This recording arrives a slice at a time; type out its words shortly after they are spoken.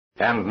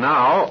And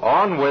now,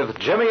 on with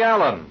Jimmy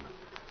Allen.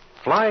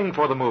 Flying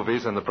for the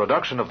movies in the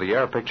production of the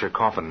air picture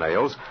Coffin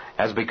Nails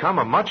has become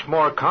a much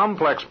more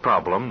complex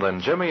problem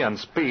than Jimmy and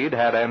Speed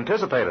had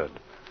anticipated.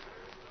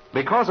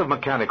 Because of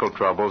mechanical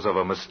troubles of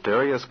a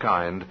mysterious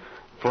kind,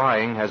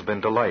 flying has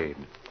been delayed.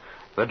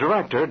 The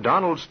director,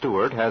 Donald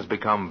Stewart, has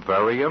become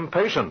very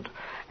impatient,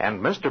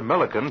 and Mr.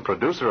 Milliken,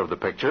 producer of the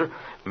picture,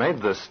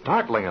 made the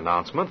startling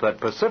announcement that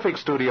Pacific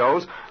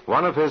Studios,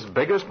 one of his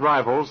biggest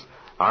rivals,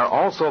 are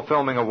also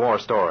filming a war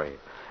story.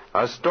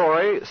 A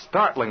story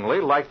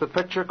startlingly like the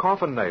picture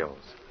Coffin Nails.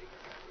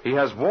 He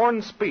has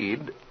warned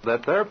Speed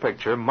that their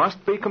picture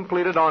must be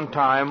completed on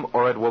time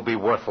or it will be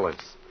worthless.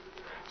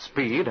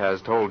 Speed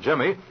has told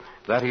Jimmy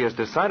that he is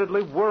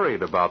decidedly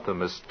worried about the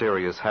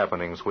mysterious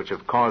happenings which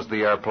have caused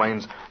the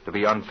airplanes to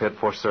be unfit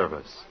for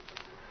service.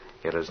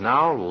 It is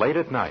now late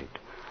at night.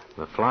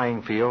 The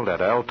flying field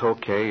at El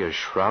Toque is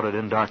shrouded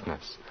in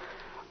darkness.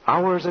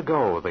 Hours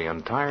ago, the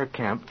entire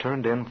camp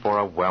turned in for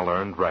a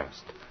well-earned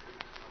rest.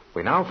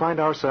 We now find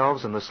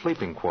ourselves in the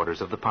sleeping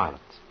quarters of the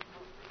pilots.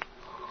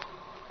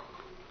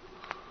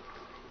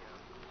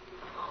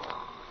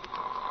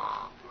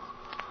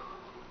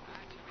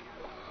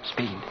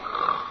 Speed.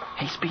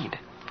 Hey, Speed.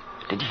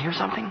 Did you hear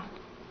something?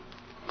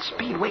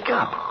 Speed, wake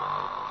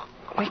up.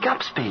 Wake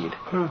up, Speed.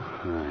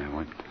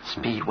 What?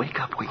 Speed, wake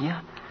up, will you?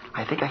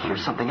 I think I hear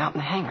something out in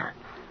the hangar.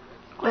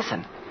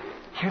 Listen.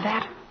 Hear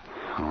that?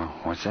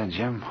 Oh, what's that,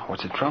 Jim?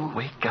 What's the trouble?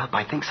 Wake up.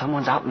 I think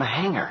someone's out in the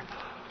hangar.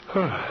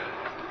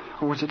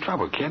 What's the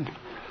trouble, kid?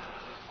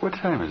 What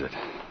time is it?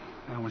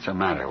 What's the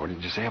matter? What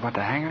did you say about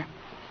the hangar?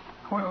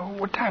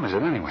 What time is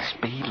it anyway?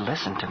 Speed,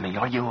 listen to me.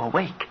 Are you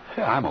awake?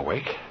 Yeah, I'm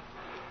awake.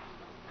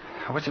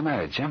 What's the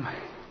matter, Jim?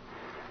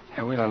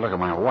 Hey, wait till I look at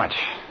my watch.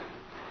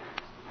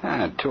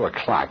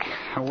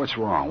 2:00. What's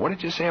wrong? What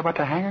did you say about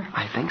the hangar?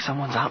 I think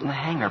someone's out in the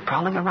hangar,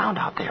 prowling around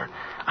out there.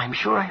 I'm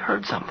sure I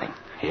heard something.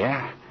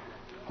 Yeah?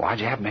 Why'd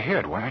you happen to hear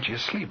it? Why aren't you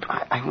asleep?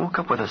 I woke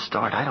up with a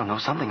start. I don't know.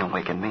 Something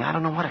awakened me. I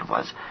don't know what it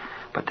was.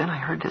 But then I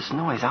heard this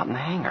noise out in the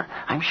hangar.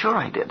 I'm sure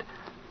I did.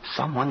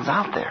 Someone's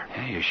out there.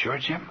 Yeah, you sure,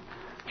 Jim?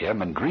 You haven't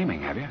been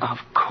dreaming, have you? Of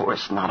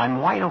course not.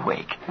 I'm wide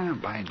awake.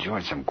 By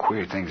George, some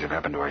queer things have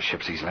happened to our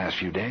ships these last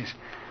few days.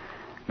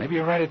 Maybe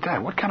you're right at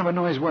that. What kind of a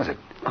noise was it?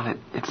 Well,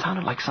 it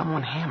sounded like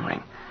someone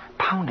hammering,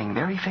 pounding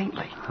very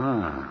faintly.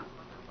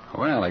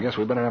 Well, I guess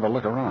we better have a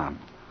look around.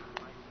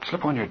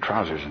 Slip on your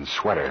trousers and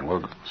sweater and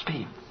we'll...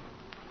 Speed.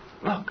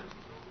 Look.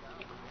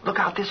 Look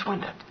out this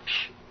window.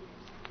 Shh.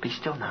 Be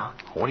still now.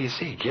 What do you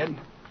see, kid?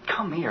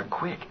 Come here,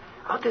 quick.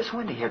 Out this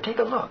window here. Take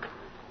a look.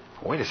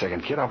 Wait a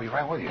second, kid. I'll be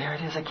right with you. There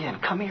it is again.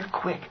 Come here,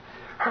 quick.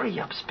 Hurry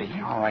up,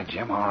 Speed. All right,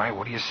 Jim. All right.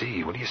 What do you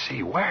see? What do you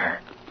see? Where?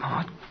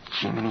 Oh,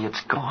 Jiminy,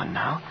 it's gone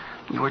now.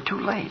 You were too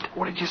late.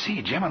 What did you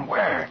see, Jim, and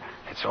where?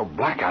 It's so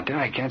black out there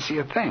I can't see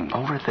a thing.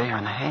 Over there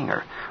in the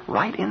hangar.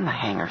 Right in the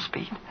hangar,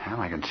 Speed. Well,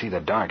 I can see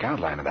the dark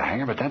outline of the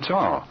hangar, but that's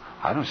all.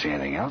 I don't see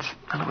anything else.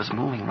 Well, it was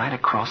moving right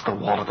across the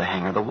wall of the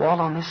hangar, the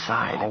wall on this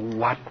side. Oh,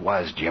 what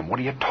was, Jim? What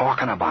are you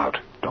talking about?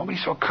 Don't be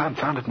so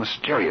confounded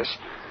mysterious.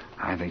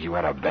 I think you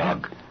had a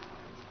bad...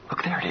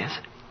 Look, there it is.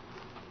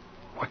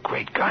 What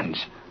great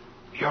guns.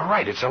 You're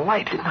right, it's a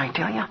light. Didn't I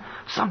tell you?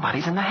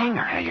 Somebody's in the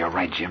hangar. Yeah, you're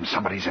right, Jim.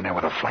 Somebody's in there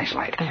with a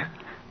flashlight. There.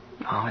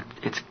 Oh,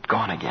 it's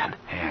gone again.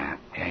 Yeah,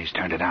 he's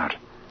turned it out.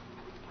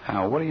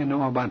 What do you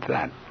know about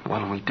that?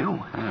 What'll we do?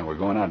 We're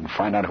going out and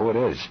find out who it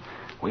is.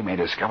 We may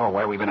discover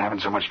why we've been having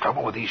so much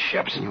trouble with these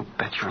ships. You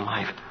bet your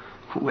life.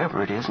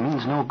 Whoever it is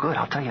means no good,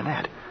 I'll tell you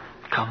that.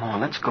 Come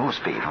on, let's go,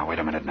 Speed. Now, wait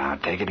a minute now.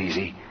 Take it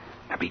easy.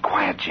 Now, be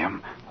quiet,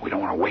 Jim. We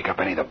don't want to wake up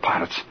any of the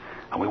pilots.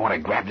 And we want to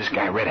grab this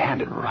guy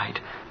red-handed. Right.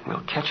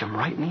 We'll catch him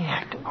right in the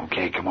act.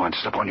 Okay, come on.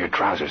 Slip on your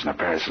trousers and a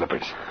pair of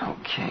slippers.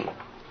 Okay.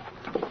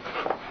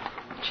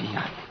 Gee,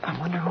 I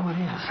wonder who it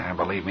is.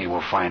 Believe me,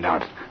 we'll find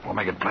out. We'll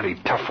make it plenty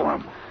tough for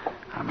him.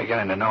 I'm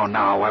beginning to know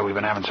now why we've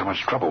been having so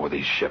much trouble with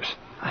these ships.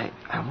 I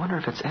wonder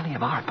if it's any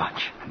of our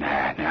bunch.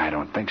 Nah, I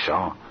don't think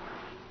so.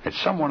 It's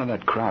someone in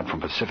that crowd from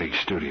Pacific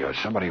Studios.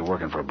 Somebody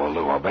working for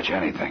Ballou. I'll bet you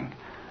anything.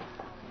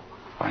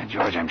 By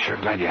George, I'm sure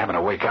glad you happened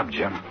to wake up,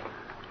 Jim.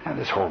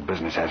 This whole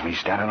business has me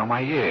standing on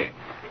my ear.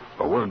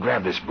 But we'll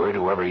grab this bird,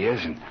 whoever he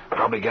is, and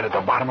probably get at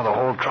the bottom of the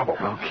whole trouble.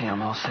 Okay,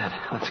 I'm all set.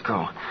 Let's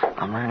go.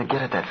 I'm ready to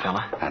get at that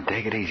fella. Now,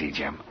 take it easy,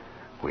 Jim.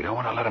 We don't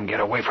want to let him get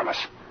away from us.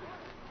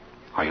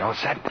 Are you all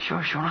set?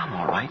 Sure, I'm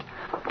all right.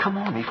 Come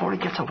on, before he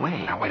gets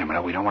away. Now, wait a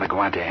minute. We don't want to go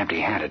out there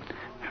empty-handed.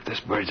 If this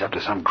bird's up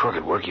to some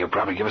crooked work, he'll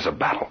probably give us a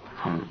battle.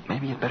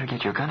 Maybe you'd better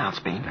get your gun out,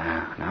 Speed.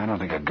 No, I don't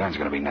think a gun's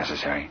going to be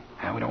necessary.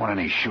 We don't want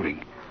any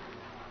shooting.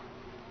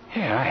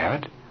 Here, I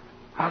have it.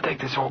 I'll take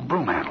this old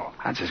broom handle.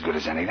 That's as good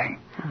as anything.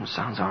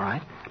 Sounds all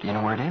right. Do you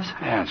know where it is?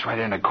 Yeah, it's right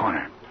in the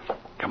corner.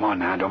 Come on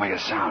now, don't make a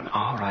sound.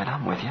 All right,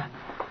 I'm with you.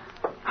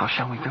 How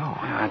shall we go?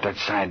 At that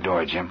side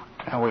door, Jim.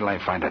 Now, wait till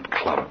I find that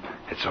club.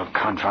 It's so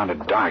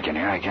confounded dark in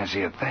here, I can't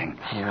see a thing.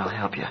 Here, I'll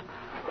help you.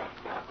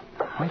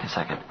 Wait a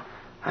second.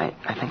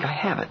 I think I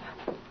have it.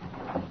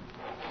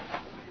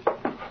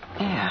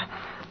 Yeah,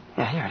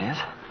 here it is.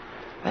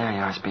 There you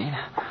are, Speed.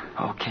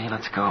 Okay,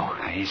 let's go.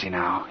 Easy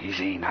now.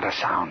 Easy. Not a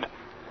sound.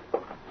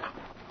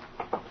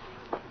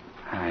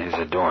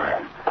 the door.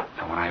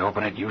 And when I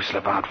open it, you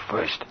slip out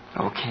first.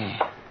 Okay.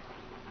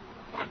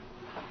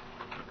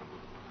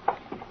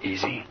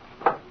 Easy.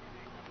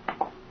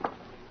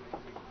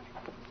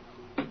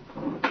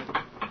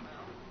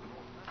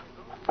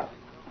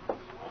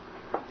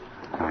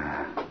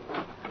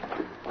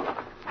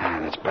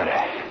 That's better.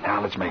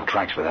 Now let's make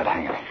tracks for that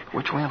hangar.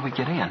 Which way will we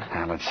get in?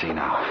 Let's see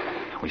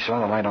now. We saw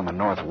the light on the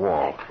north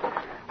wall.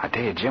 I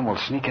tell you, Jim, we'll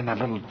sneak in that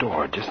little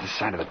door just this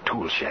side of the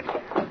tool shed.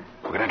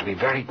 We're going to have to be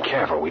very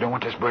careful. We don't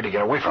want this bird to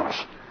get away from us.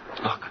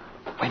 Look,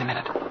 wait a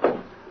minute.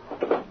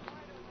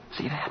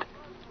 See that?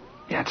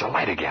 Yeah, it's a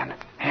light again.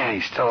 Yeah,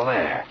 he's still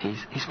there.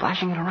 He's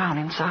flashing it around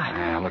inside.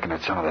 Yeah, looking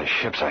at some of the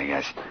ships, I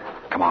guess.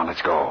 Come on,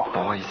 let's go.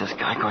 Boy, is this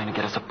guy going to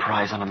get a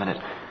surprise in a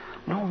minute.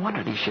 No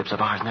wonder these ships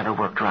of ours never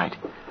worked right.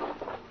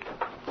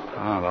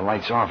 Oh, the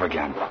light's off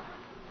again.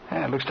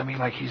 Yeah, it looks to me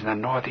like he's in the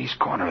northeast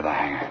corner of the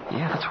hangar.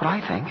 Yeah, that's what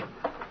I think.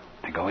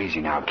 Now go easy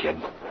now, kid.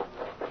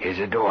 Here's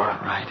the door.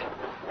 Right.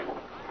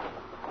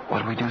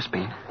 What do we do,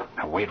 Speed?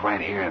 Now wait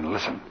right here and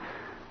listen.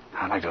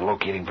 I'd like to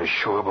locate him for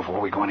sure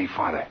before we go any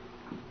farther.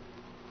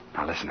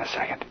 Now listen a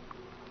second.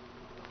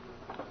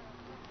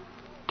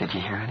 Did you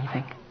hear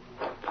anything?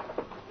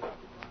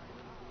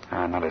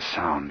 Not a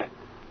sound.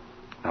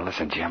 Now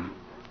listen, Jim.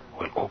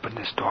 We'll open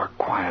this door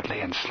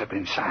quietly and slip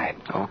inside.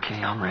 Okay,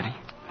 I'm ready.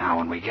 Now,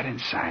 when we get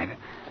inside,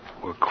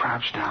 we'll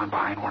crouch down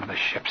behind one of the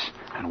ships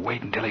and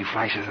wait until he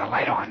flashes the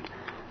light on.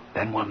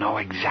 Then we'll know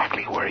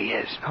exactly where he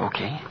is.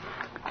 Okay.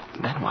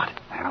 Then what?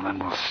 Well, then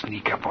we'll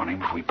sneak up on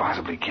him if we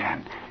possibly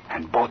can,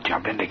 and both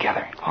jump in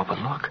together. Oh, but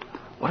look.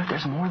 What if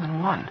there's more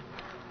than one?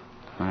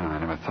 Oh, I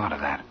never thought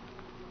of that.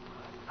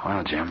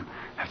 Well, Jim,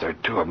 if there are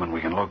two of them and we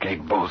can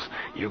locate both,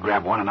 you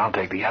grab one and I'll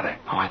take the other.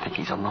 Oh, I think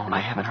he's alone. I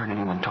haven't heard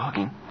anyone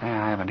talking.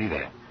 Yeah, I haven't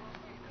either.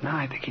 No,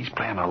 I think he's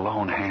playing a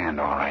lone hand,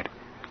 all right.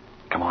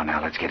 Come on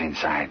now, let's get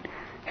inside.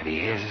 If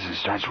he hears us and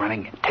starts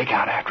running, take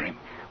out after him.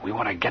 We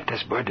want to get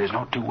this bird. There's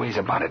no two ways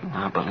about it.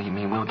 Now, believe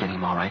me, we'll get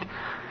him all right.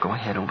 Go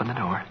ahead, open the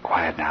door.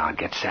 Quiet now and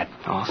get set.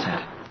 All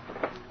set.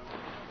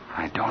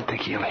 I don't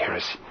think he'll hear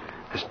us.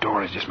 This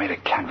door is just made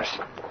of canvas.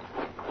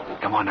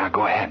 Come on now,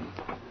 go ahead.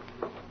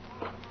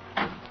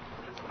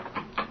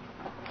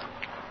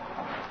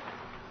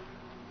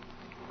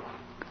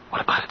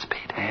 What about it, Speed?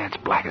 Yeah, it's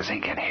black as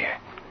ink in here.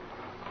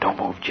 Don't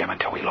move, Jim,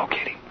 until we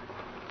locate him.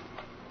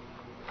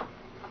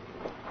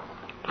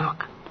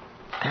 Look,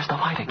 there's the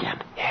light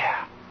again.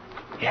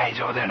 Yeah,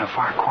 he's over there in the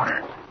far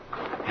corner.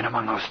 In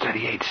among those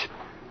 38s.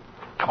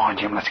 Come on,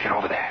 Jim, let's get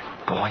over there.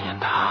 Boy,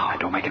 and how? Now,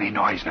 don't make any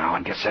noise now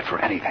and get set for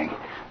anything.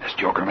 This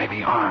joker may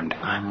be armed.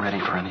 I'm ready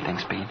for anything,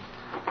 Speed.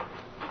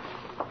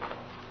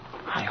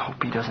 I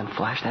hope he doesn't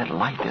flash that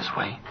light this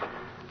way.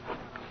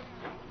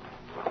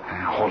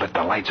 Hold it,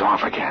 the light's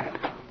off again.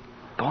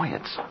 Boy,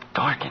 it's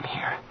dark in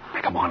here.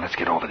 Now, come on, let's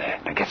get over there.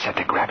 Now get set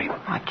to grab him.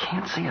 I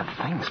can't see a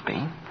thing,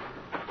 Speed.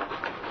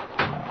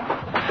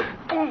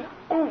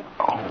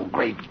 Oh,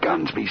 great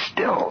guns, be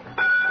still.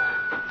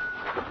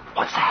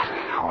 What's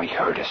that? Oh, he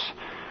heard us.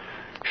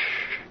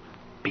 Shh.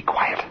 Be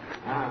quiet.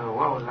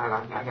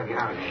 I gotta get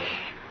out of here.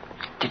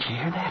 Did you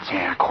hear that?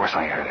 Yeah, of course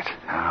I heard it.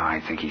 Oh,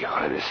 I think he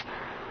heard us.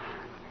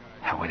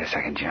 Now, wait a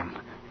second, Jim.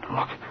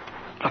 Look,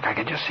 I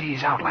can just see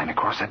his outline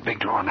across that big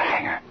door in the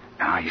hangar.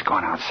 Now, he's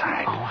gone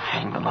outside. Oh,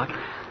 hang the luck.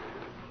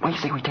 What do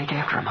you say we take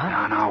after him,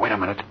 huh? No, wait a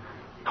minute.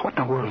 What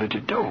in the world did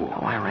you do?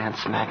 Oh, I ran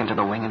smack into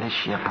the wing of this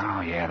ship. Oh,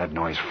 yeah, that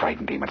noise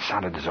frightened him. It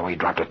sounded as though he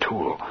dropped a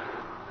tool.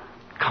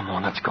 Come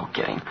on, let's go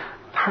get him.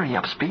 Hurry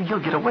up, Speed. He'll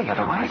get away otherwise.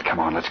 All right, come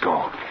on, let's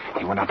go.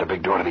 He went out the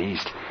big door to the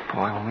east.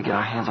 Boy, when we get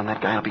our hands on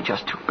that guy, it'll be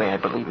just too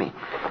bad, believe me.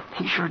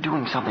 He's sure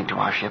doing something to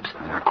our ships.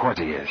 Of course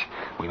he is.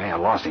 We may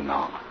have lost him,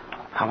 though.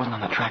 I wasn't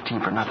on the track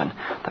team for nothing.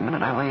 The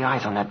minute I lay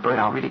eyes on that bird,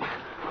 I'll really...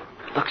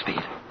 Look,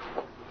 Speed.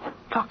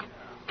 Look,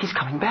 he's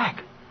coming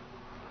back.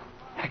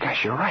 Hey,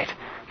 gosh, you're right.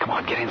 Come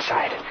on, get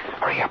inside.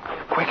 Hurry up,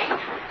 quick.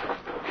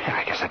 Yeah,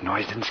 I guess that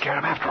noise didn't scare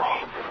him after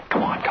all.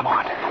 Come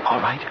on. All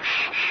right.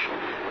 Shh.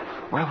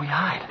 Where'll we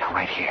hide? Now,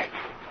 right here.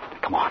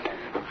 Come on.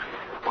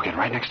 We'll get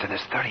right next to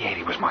this 38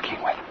 he was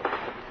monkeying with.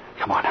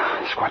 Come on,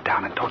 squat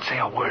down and don't say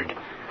a word.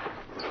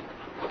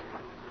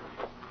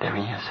 There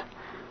he is.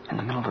 In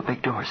the middle of the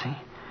big door, see?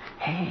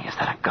 Hey, is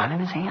that a gun in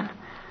his hand?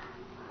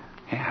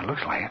 Yeah, it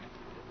looks like it.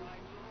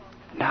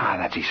 Nah,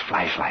 that's his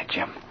flashlight,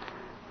 Jim.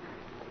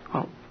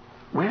 Well,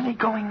 where's he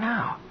going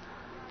now?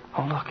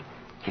 Oh, look.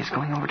 He's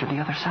going over to the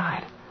other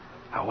side.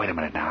 Oh, wait a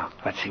minute now.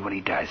 Let's see what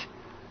he does.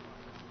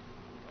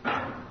 Look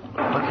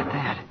at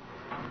that.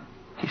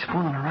 He's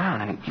fooling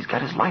around, and he's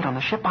got his light on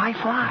the ship I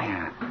fly.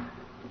 Yeah.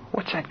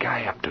 What's that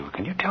guy up to?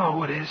 Can you tell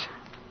who it is?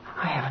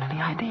 I haven't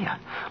any idea.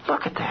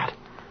 Look at that.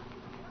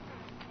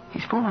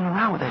 He's fooling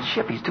around with that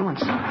ship. He's doing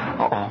some...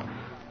 Uh-oh.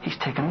 He's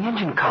taking the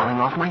engine cowling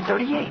off my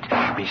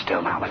 38. Be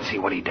still now. Let's see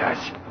what he does.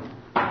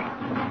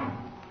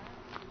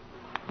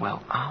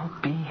 Well, I'll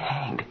be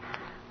hanged.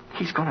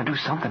 He's going to do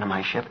something to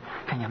my ship.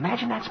 Can you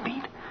imagine that,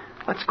 Speed?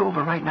 Let's go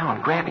over right now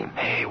and grab him.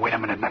 Hey, wait a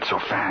minute. Not so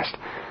fast.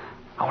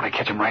 I want to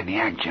catch him right in the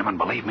act, Jim, and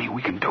believe me,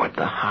 we can do it.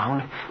 The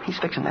hound? He's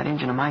fixing that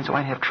engine of mine so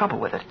I'd have trouble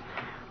with it.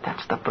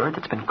 That's the bird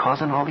that's been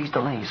causing all these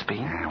delays, Speed.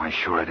 Yeah, why,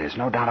 sure it is.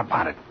 No doubt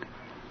about it.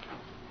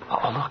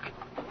 Oh, look.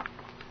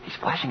 He's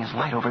flashing his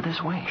light over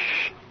this way.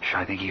 Shh.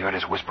 I think he heard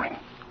us whispering.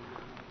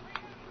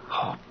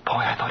 Oh, boy,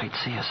 I thought he'd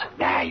see us.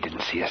 Nah, he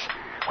didn't see us.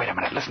 Wait a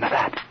minute. Listen to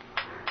that.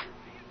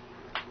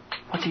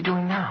 What's he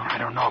doing now? I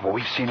don't know, but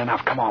we've seen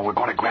enough. Come on, we're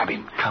going to grab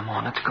him. Come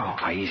on, let's go.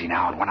 Now, easy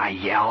now, and when I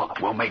yell,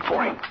 we'll make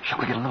for him. Shall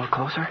we get a little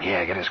closer?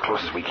 Yeah, get as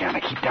close as we can. Now,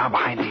 keep down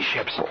behind these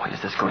ships. Boy,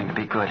 is this going to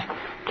be good.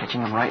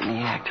 Catching him right in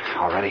the act.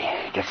 All ready?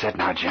 Get set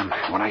now, Jim.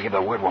 When I give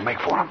the word, we'll make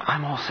for him.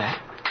 I'm all set.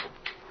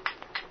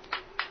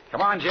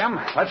 Come on, Jim.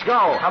 Let's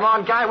go. Come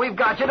on, Guy. We've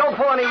got you. Don't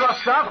pull any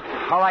rough stuff.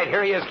 All right,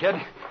 here he is, kid.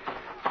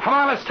 Come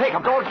on, let's take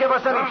him. Don't give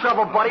us any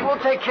trouble, buddy.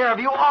 We'll take care of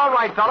you. All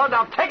right, fella.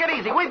 Now take it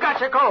easy. We've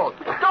got you cold.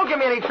 Don't give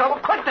me any trouble.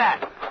 Quit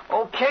that.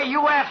 Okay,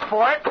 you asked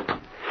for it.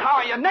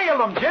 How you nailed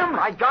him, Jim.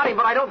 I got him,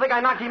 but I don't think I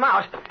knocked him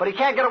out. But he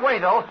can't get away,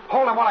 though.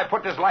 Hold him while I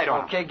put this light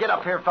on. Okay, get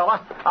up here,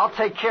 fella. I'll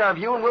take care of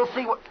you, and we'll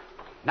see what...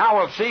 Now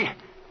we'll see.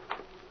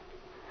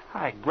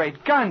 My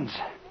great guns.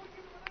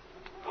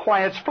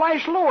 Why, it's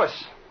Flash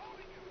Lewis.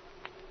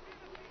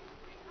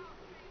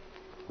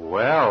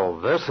 Well,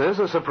 this is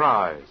a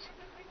surprise.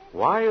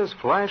 Why is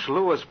Flash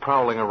Lewis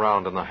prowling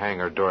around in the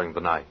hangar during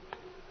the night?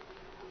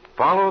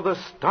 Follow the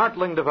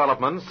startling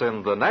developments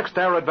in the next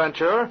air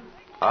adventure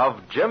of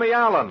Jimmy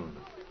Allen.